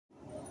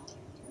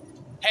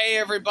Hey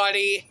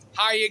everybody,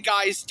 how are you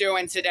guys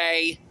doing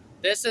today?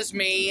 This is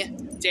me,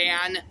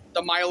 Dan,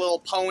 the My Little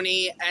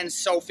Pony, and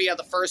Sophia,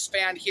 the first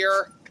fan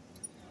here.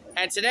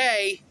 And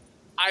today,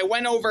 I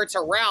went over to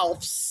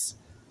Ralph's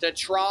to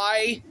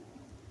try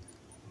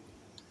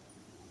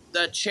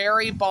the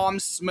Cherry Bomb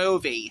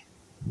Smoothie.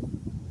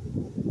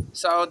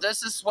 So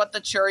this is what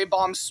the Cherry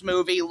Bomb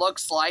Smoothie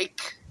looks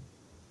like.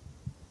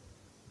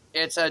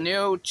 It's a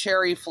new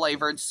cherry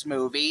flavored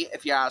smoothie,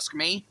 if you ask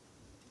me.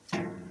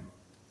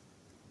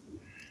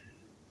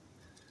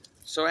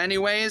 So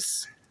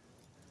anyways,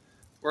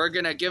 we're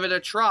gonna give it a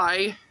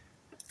try,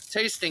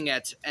 tasting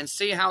it, and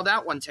see how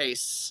that one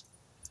tastes.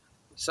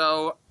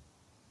 So,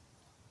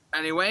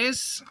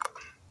 anyways,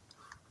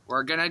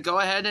 we're gonna go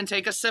ahead and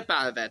take a sip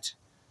out of it.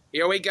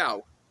 Here we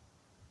go.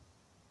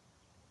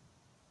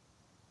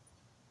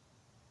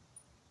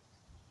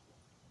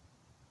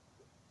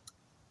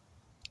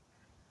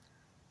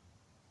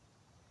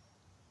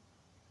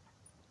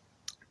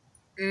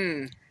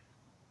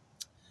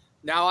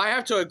 Now, I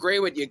have to agree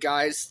with you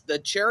guys. The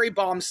Cherry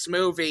Bomb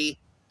Smoothie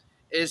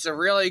is a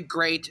really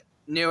great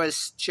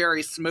newest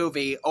cherry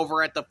smoothie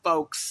over at the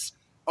folks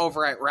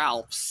over at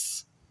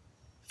Ralph's.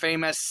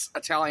 Famous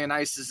Italian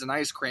ices and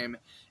ice cream,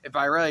 if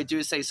I really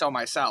do say so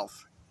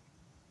myself.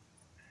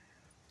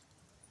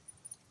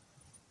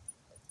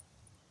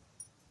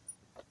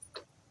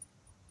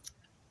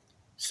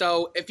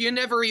 So, if you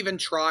never even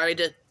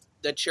tried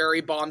the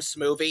Cherry Bomb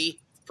Smoothie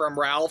from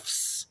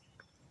Ralph's,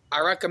 I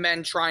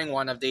recommend trying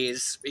one of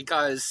these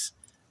because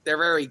they're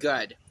very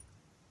good.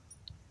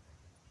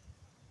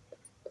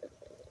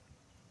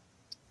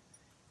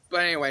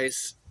 But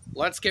anyways,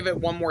 let's give it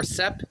one more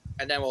sip,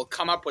 and then we'll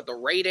come up with the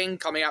rating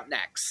coming up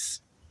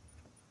next.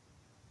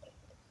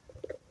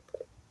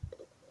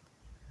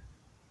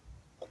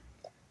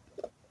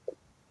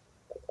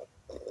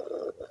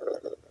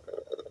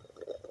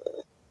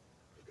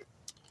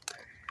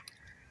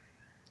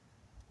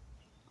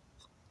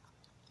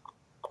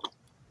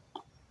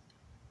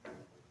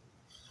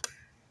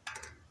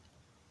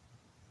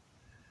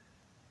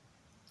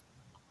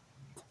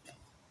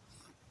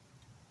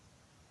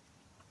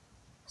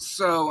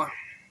 So,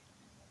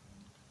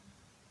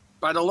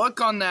 by the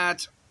look on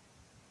that,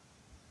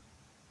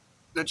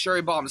 the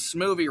Cherry Bomb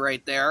Smoothie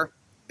right there,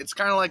 it's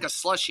kind of like a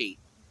slushie.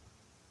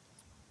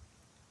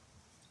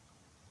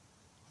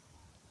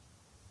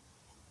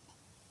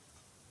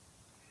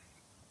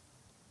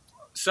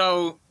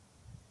 So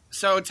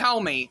tell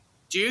me,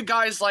 do you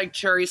guys like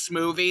cherry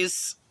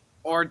smoothies,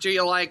 or do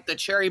you like the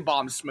Cherry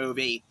Bomb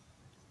Smoothie?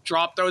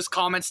 Drop those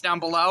comments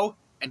down below,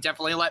 and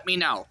definitely let me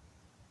know.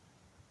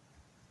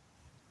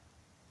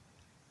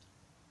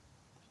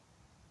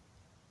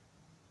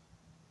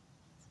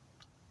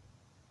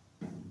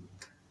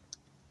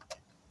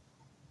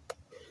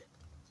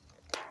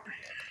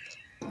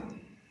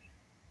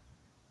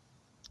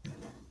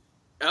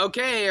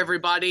 Okay,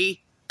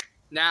 everybody.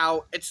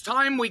 Now, it's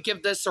time we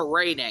give this a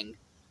rating.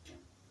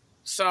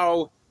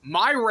 So,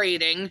 my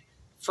rating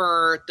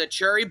for the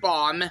Cherry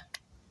Bomb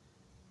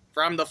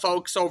from the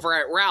folks over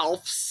at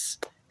Ralph's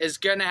is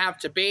gonna have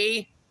to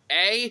be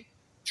a,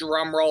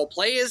 drum roll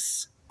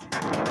please,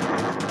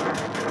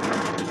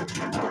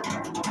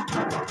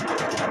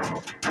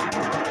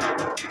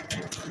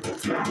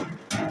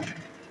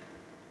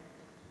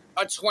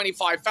 a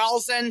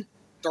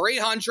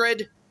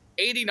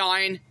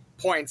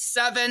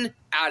 25,389.7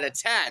 out of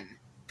 10.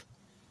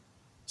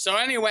 So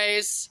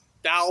anyways,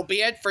 that'll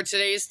be it for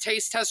today's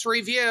taste test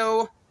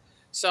review.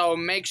 So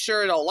make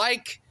sure to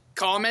like,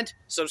 comment,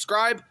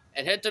 subscribe,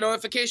 and hit the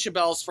notification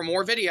bells for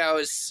more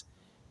videos.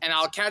 And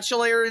I'll catch you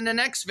later in the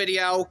next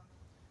video.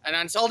 And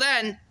until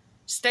then,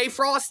 stay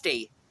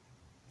frosty.